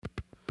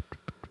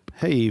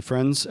Hey,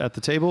 friends at the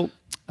table.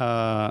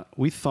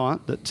 We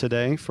thought that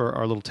today for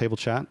our little table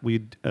chat,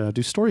 we'd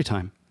do story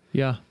time.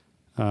 Yeah.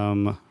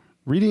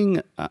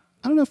 Reading, I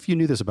don't know if you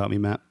knew this about me,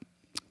 Matt,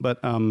 but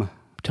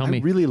Tell me.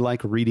 I really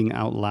like reading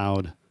out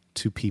loud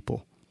to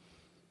people.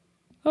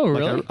 Oh,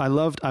 really?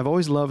 I've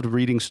always loved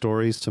reading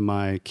stories to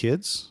my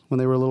kids when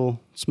they were a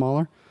little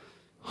smaller.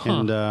 Huh.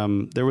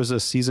 And there was a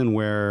season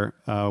where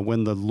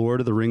when the Lord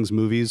of the Rings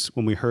movies,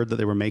 when we heard that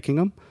they were making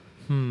them,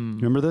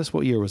 remember this?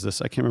 What year was this?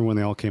 I can't remember when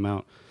they all came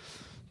out.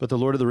 But the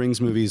Lord of the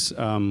Rings movies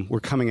were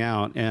coming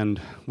out,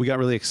 and we got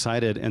really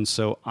excited. And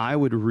so I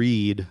would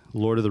read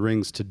Lord of the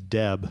Rings to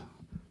Deb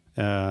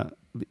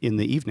in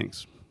the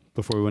evenings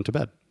before we went to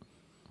bed.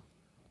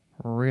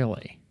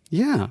 Really?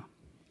 Yeah.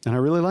 And I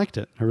really liked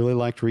it. I really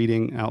liked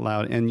reading out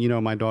loud. And, you know,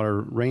 my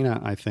daughter,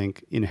 Raina, I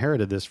think,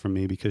 inherited this from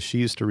me because she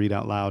used to read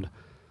out loud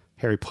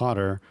Harry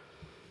Potter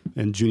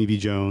and Junie B.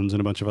 Jones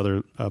and a bunch of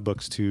other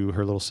books to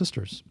her little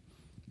sisters.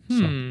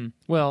 So.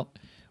 Well,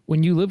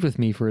 when you lived with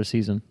me for a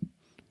season,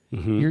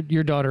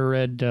 your daughter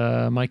read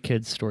my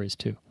kids' stories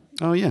too.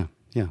 Oh, yeah.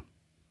 Yeah.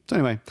 So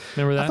anyway.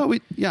 Remember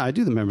that? I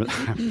do remember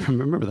I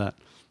remember that.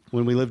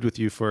 When we lived with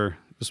you for,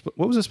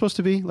 what was it supposed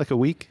to be? Like a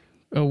week?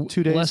 Oh,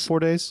 2 days? 4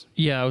 days?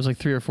 Yeah, it was like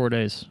 3 or 4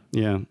 days.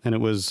 Yeah. And it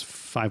was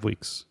 5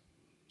 weeks.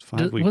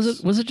 5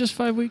 weeks. Was it just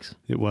 5 weeks?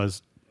 It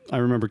was. I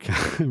remember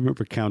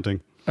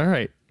counting. All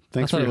right.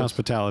 Thanks for your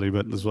hospitality,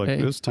 but it was like,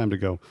 it was time to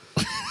go.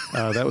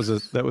 That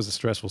was a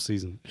stressful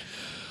season.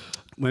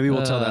 Maybe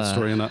we'll tell that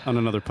story on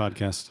another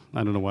podcast.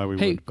 I don't know why we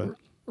would, but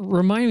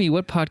remind me,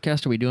 what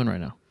podcast are we doing right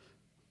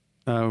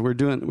now? we're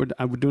doing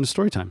a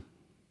story time.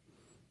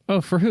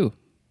 Oh, for who?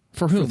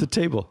 For whom? For the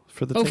table.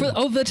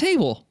 The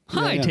table.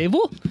 Hi, yeah.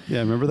 table. Yeah,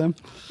 remember them?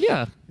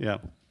 Yeah. Yeah.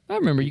 I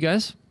remember you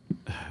guys.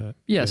 Yeah,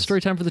 Yes.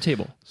 story time for the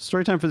table.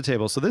 Story time for the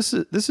table. So this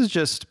is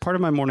just part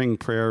of my morning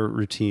prayer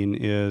routine.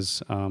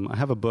 Is I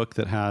have a book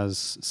that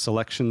has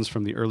selections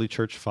from the early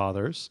church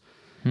fathers,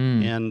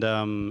 and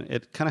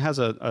it kind of has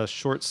a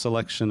short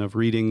selection of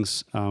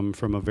readings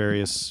from a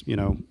various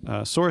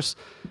source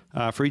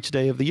for each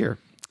day of the year,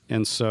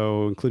 and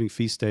so including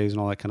feast days and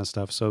all that kind of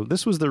stuff. So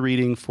this was the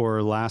reading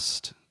for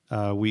last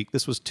week.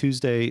 This was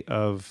Tuesday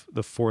of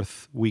the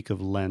 4th week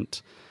of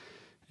Lent.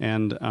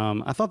 And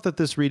I thought that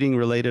this reading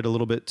related a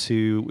little bit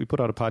to, we put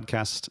out a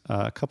podcast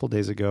a couple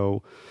days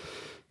ago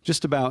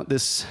just about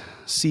this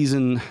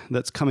season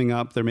that's coming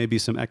up. There may be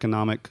some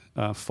economic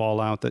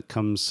fallout that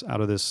comes out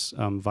of this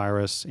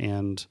virus,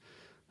 and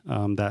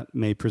that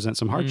may present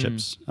some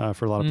hardships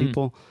for a lot of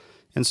people.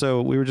 And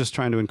so we were just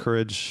trying to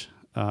encourage,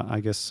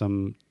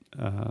 some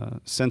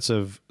sense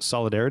of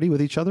solidarity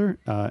with each other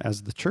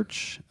as the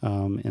church,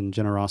 and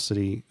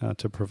generosity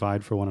to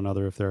provide for one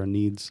another if there are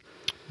needs.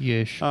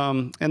 Yes.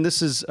 And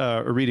this is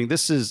a reading.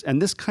 This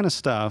kind of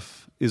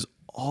stuff is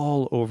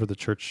all over the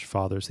church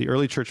fathers. The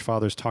early church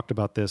fathers talked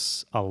about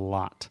this a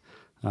lot.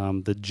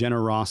 The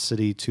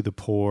generosity to the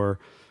poor,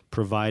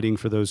 providing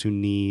for those who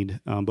need,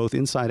 both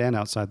inside and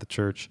outside the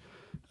church,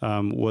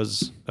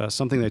 was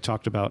something they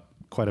talked about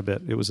quite a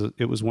bit. It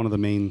was one of the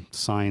main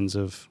signs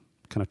of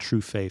kind of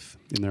true faith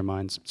in their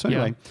minds. So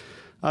anyway,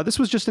 this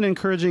was just an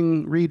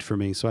encouraging read for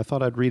me. So I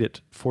thought I'd read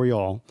it for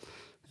y'all.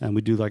 And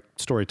we do like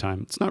story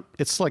time.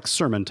 It's like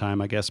sermon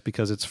time, I guess,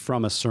 because it's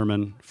from a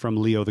sermon from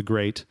Leo the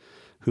Great,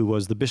 who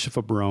was the Bishop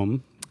of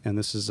Rome. And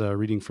this is a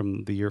reading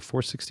from the year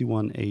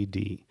 461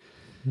 AD.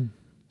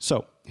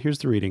 So here's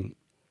the reading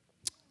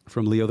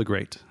from Leo the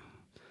Great.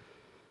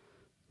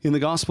 In the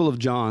Gospel of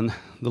John,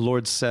 the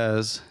Lord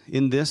says,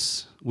 "In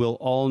this will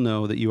all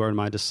know that you are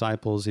my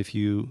disciples if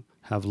you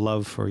have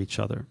love for each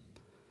other."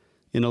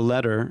 In a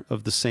letter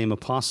of the same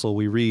apostle,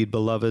 we read,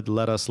 "Beloved,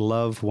 let us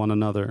love one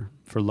another,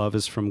 for love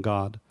is from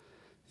God.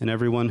 And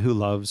everyone who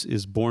loves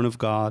is born of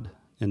God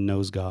and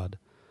knows God.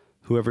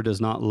 Whoever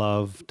does not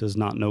love does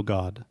not know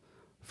God,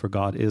 for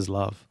God is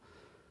love."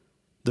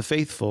 The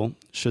faithful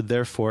should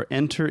therefore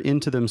enter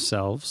into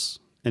themselves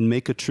and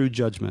make a true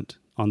judgment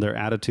on their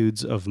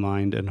attitudes of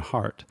mind and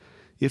heart.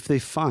 If they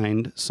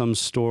find some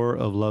store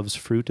of love's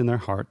fruit in their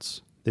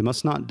hearts, they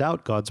must not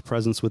doubt God's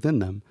presence within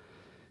them.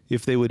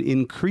 If they would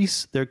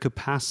increase their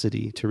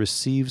capacity to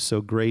receive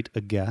so great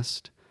a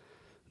guest,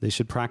 they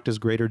should practice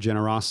greater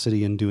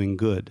generosity in doing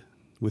good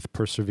with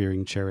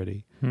persevering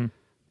charity.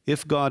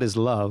 If God is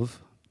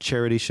love,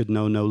 charity should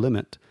know no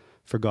limit,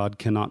 for God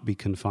cannot be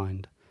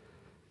confined.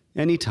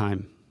 Any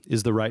time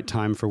is the right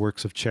time for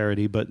works of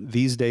charity, but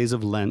these days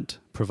of Lent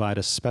provide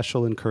a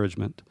special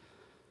encouragement.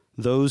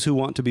 Those who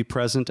want to be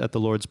present at the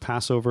Lord's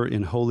Passover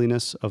in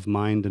holiness of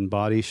mind and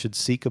body should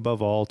seek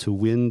above all to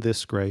win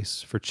this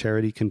grace, for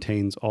charity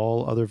contains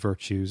all other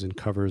virtues and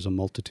covers a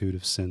multitude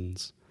of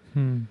sins.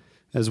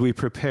 As we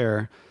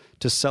prepare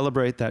to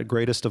celebrate that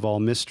greatest of all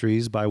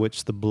mysteries by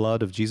which the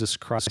blood of Jesus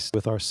Christ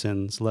with our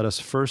sins, let us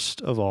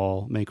first of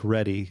all make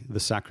ready the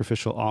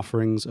sacrificial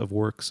offerings of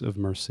works of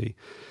mercy.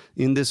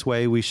 In this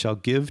way we shall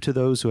give to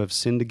those who have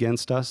sinned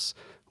against us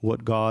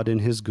what God in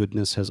his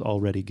goodness has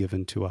already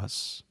given to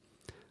us.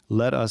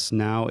 Let us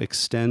now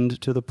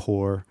extend to the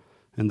poor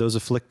and those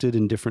afflicted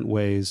in different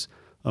ways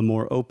a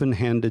more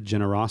open-handed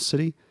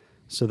generosity,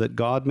 so that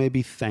God may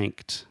be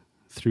thanked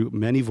through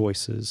many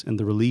voices and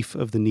the relief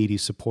of the needy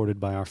supported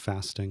by our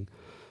fasting.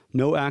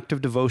 No act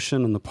of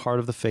devotion on the part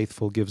of the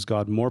faithful gives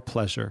God more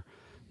pleasure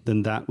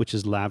than that which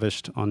is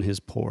lavished on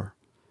his poor.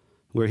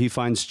 Where he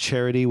finds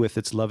charity with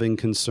its loving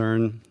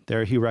concern,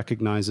 there he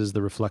recognizes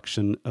the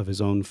reflection of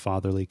his own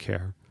fatherly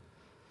care.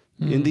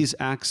 In these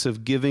acts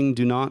of giving,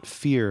 do not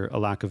fear a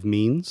lack of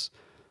means.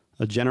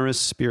 A generous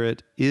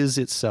spirit is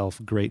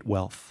itself great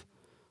wealth.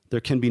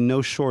 There can be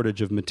no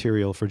shortage of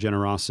material for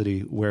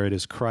generosity where it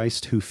is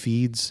Christ who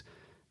feeds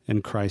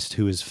and Christ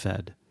who is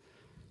fed.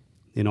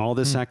 In all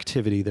this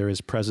activity, there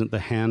is present the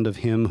hand of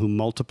him who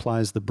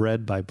multiplies the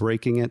bread by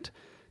breaking it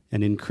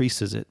and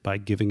increases it by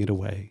giving it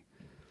away.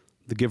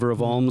 The giver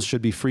of alms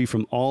should be free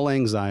from all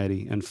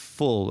anxiety and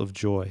full of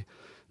joy.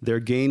 Their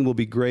gain will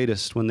be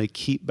greatest when they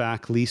keep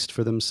back least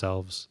for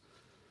themselves.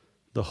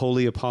 The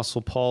holy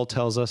apostle Paul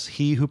tells us,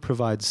 he who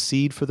provides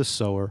seed for the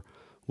sower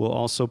will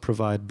also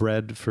provide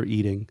bread for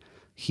eating.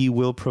 He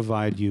will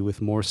provide you with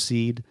more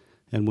seed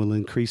and will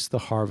increase the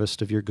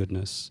harvest of your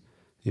goodness.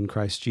 In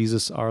Christ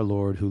Jesus our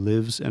Lord, who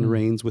lives and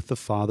reigns with the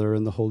Father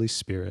and the Holy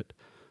Spirit,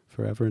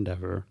 forever and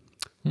ever.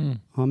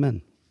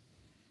 Amen.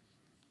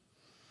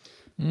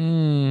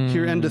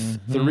 Here endeth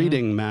the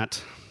reading,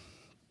 Matt.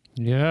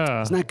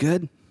 Yeah. Isn't that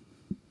good?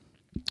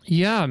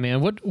 Yeah,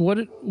 man.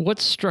 What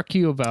struck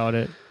you about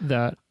it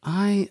that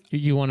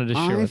you wanted to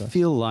share with us? I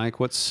feel like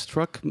what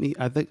struck me,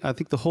 I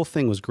think the whole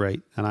thing was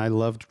great, and I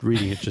loved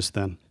reading it just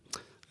then.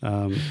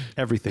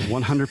 Everything,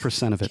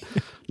 100% of it.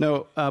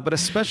 No, but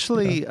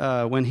especially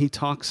when he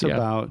talks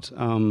about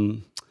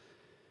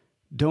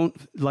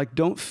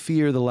don't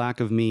fear the lack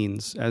of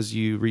means as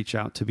you reach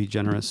out to be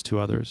generous to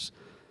others.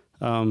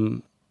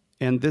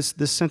 And this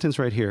sentence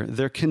right here,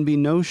 there can be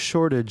no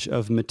shortage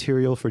of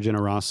material for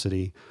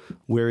generosity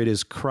where it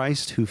is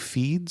Christ who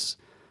feeds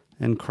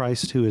and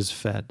Christ who is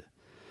fed.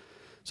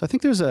 So I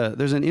think there's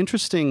an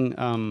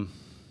interesting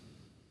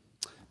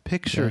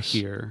picture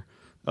here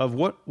of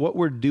what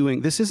we're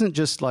doing. This isn't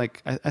just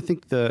like, I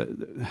think there's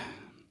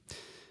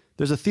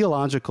a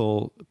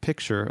theological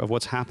picture of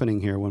what's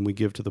happening here when we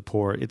give to the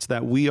poor. It's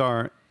that we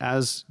are,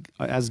 as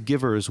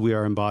givers, we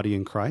are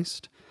embodying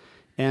Christ,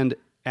 and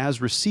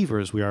as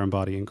receivers, we are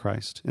embodying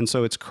Christ. And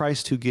so it's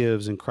Christ who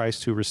gives and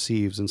Christ who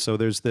receives. And so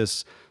there's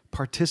this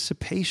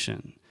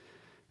participation,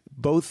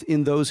 both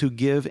in those who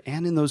give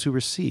and in those who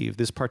receive,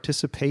 this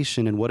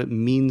participation in what it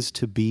means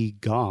to be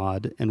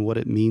God and what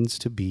it means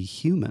to be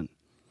human.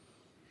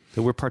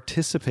 That we're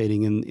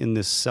participating in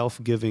this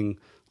self-giving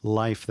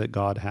life that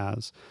God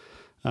has.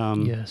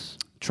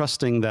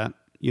 Trusting that,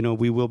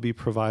 we will be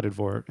provided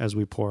for as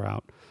we pour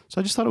out. So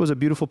I just thought it was a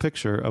beautiful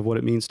picture of what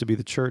it means to be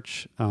the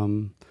church.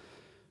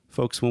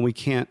 Folks, when we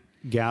can't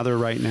gather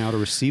right now to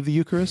receive the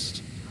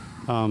Eucharist,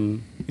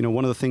 one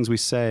of the things we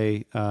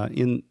say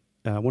in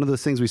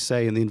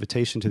the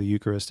invitation to the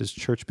Eucharist is,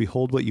 "Church,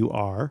 behold what you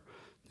are,"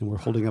 and we're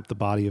holding up the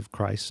body of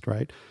Christ,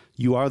 right?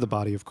 You are the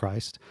body of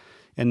Christ,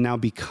 and now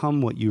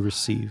become what you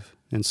receive.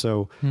 And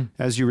so,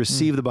 as you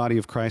receive the body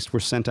of Christ,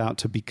 we're sent out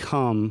to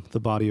become the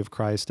body of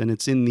Christ, and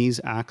it's in these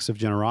acts of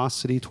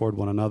generosity toward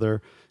one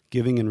another,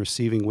 giving and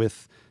receiving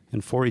with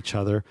and for each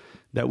other,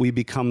 that we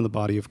become the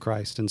body of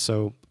Christ. And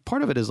so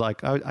part of it is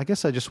like, I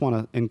guess I just want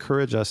to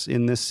encourage us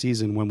in this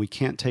season when we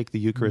can't take the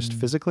Eucharist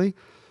physically,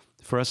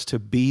 for us to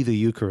be the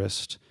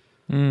Eucharist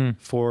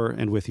for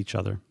and with each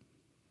other.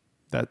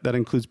 That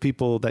includes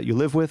people that you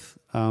live with,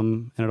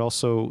 and it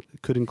also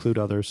could include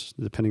others,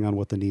 depending on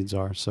what the needs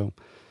are. So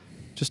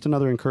just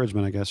another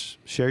encouragement, I guess.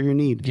 Share your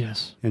need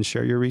and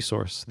share your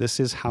resource. This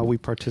is how we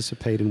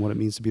participate in what it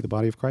means to be the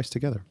body of Christ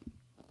together.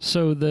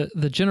 So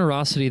the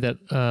generosity that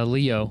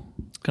Leo,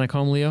 can I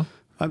call him Leo?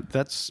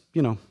 That's,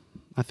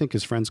 I think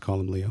his friends call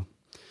him Leo.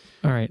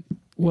 All right.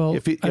 Well,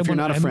 if you're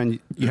not a friend,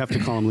 you have to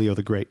call him Leo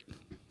the Great.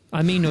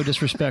 I mean no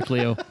disrespect,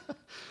 Leo.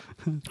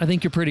 I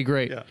think you're pretty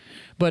great. Yeah.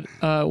 But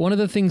one of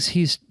the things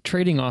he's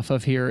trading off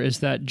of here is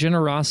that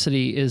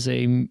generosity is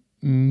a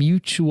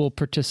mutual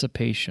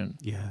participation.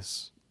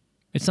 Yes.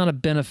 It's not a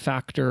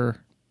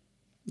benefactor,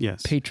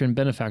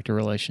 patron-benefactor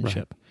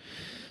relationship. Right.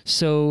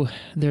 So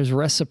there's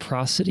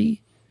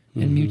reciprocity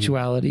and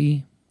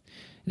mutuality.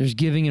 There's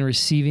giving and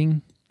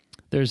receiving.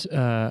 There's,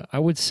 I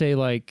would say,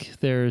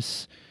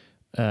 there's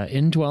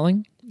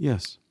indwelling.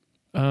 Yes.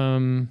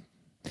 And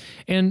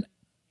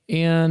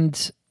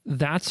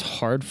that's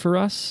hard for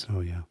us. Oh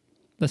yeah.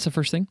 That's the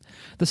first thing.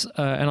 This,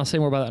 and I'll say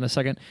more about that in a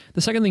second.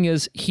 The second thing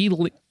is he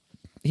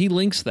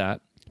links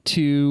that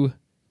to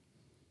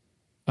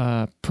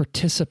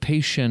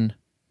participation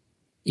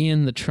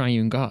in the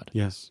triune God.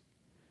 Yes.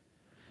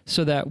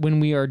 So that when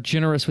we are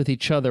generous with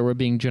each other, we're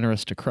being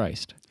generous to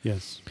Christ.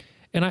 Yes.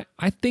 And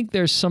I think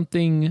there's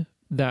something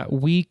that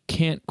we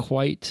can't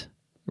quite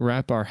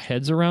wrap our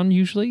heads around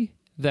usually,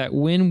 that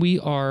when we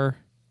are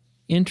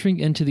entering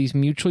into these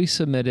mutually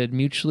submitted,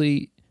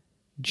 mutually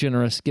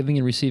generous giving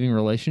and receiving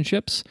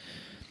relationships,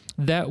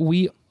 that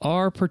we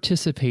are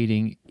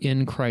participating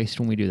in Christ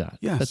when we do that.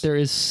 Yes. That there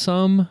is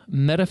some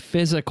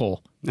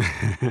metaphysical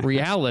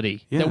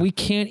reality that we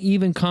can't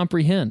even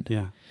comprehend.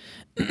 Yeah.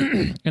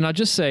 And I'll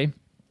just say,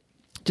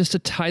 just to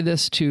tie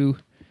this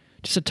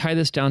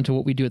down to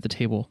what we do at the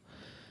table,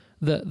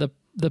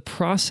 the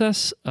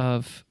process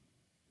of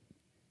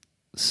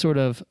sort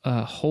of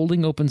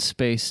holding open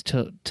space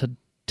to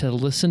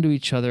listen to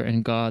each other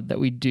and God that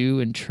we do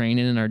and train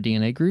in our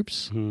DNA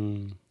groups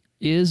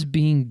is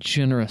being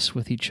generous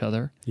with each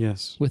other.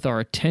 Yes. With our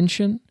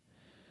attention,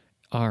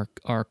 our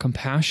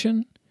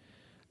compassion,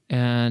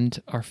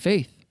 and our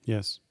faith.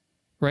 Yes.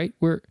 Right?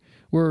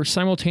 We're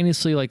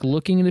simultaneously like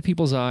looking into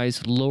people's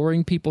eyes,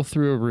 lowering people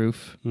through a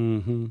roof,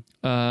 and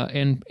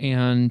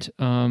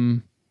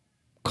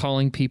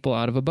calling people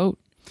out of a boat.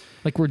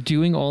 Like we're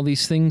doing all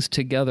these things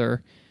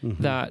together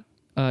that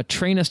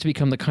train us to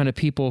become the kind of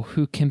people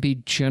who can be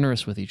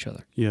generous with each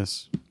other.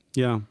 Yes.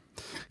 Yeah.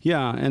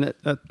 Yeah. And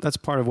that's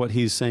part of what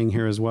he's saying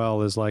here as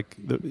well is like,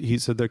 he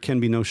said there can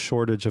be no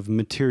shortage of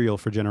material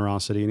for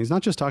generosity. And he's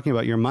not just talking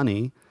about your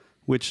money,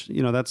 which,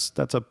 that's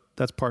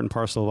part and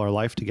parcel of our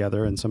life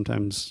together. And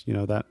sometimes,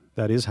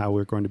 that is how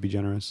we're going to be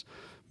generous,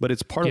 but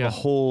it's part of a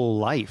whole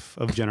life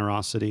of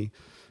generosity,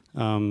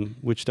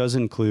 which does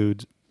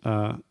include,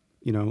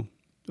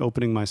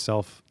 opening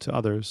myself to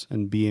others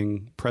and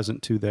being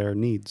present to their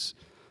needs,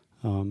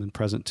 and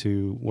present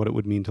to what it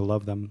would mean to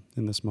love them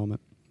in this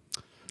moment.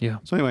 Yeah.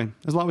 So anyway,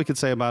 there's a lot we could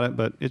say about it,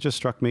 but it just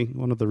struck me,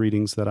 one of the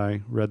readings that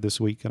I read this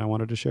week, and I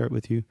wanted to share it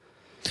with you.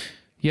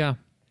 Yeah.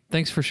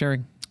 Thanks for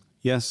sharing.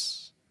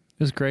 Yes.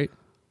 It was great.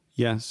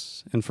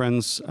 Yes. And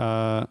friends,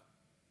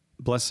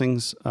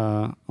 blessings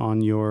on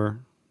the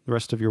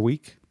rest of your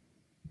week.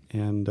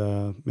 And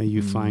may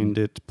you find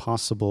it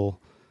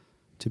possible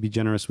to be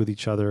generous with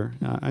each other.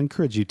 I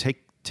encourage you,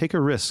 take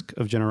a risk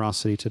of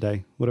generosity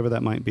today, whatever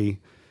that might be.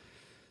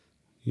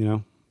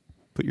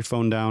 Put your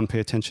phone down, pay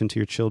attention to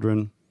your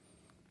children,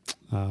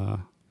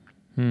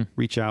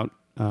 reach out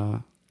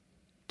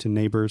to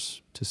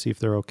neighbors to see if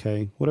they're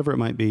okay, whatever it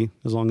might be,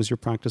 as long as you're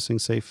practicing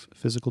safe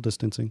physical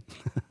distancing.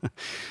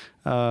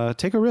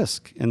 Take a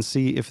risk and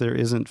see if there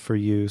isn't for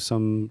you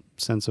some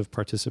sense of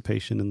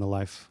participation in the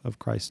life of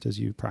Christ as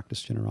you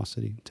practice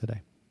generosity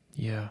today.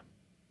 Yeah.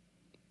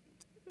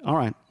 All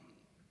right.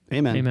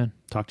 Amen. Amen.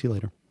 Talk to you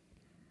later.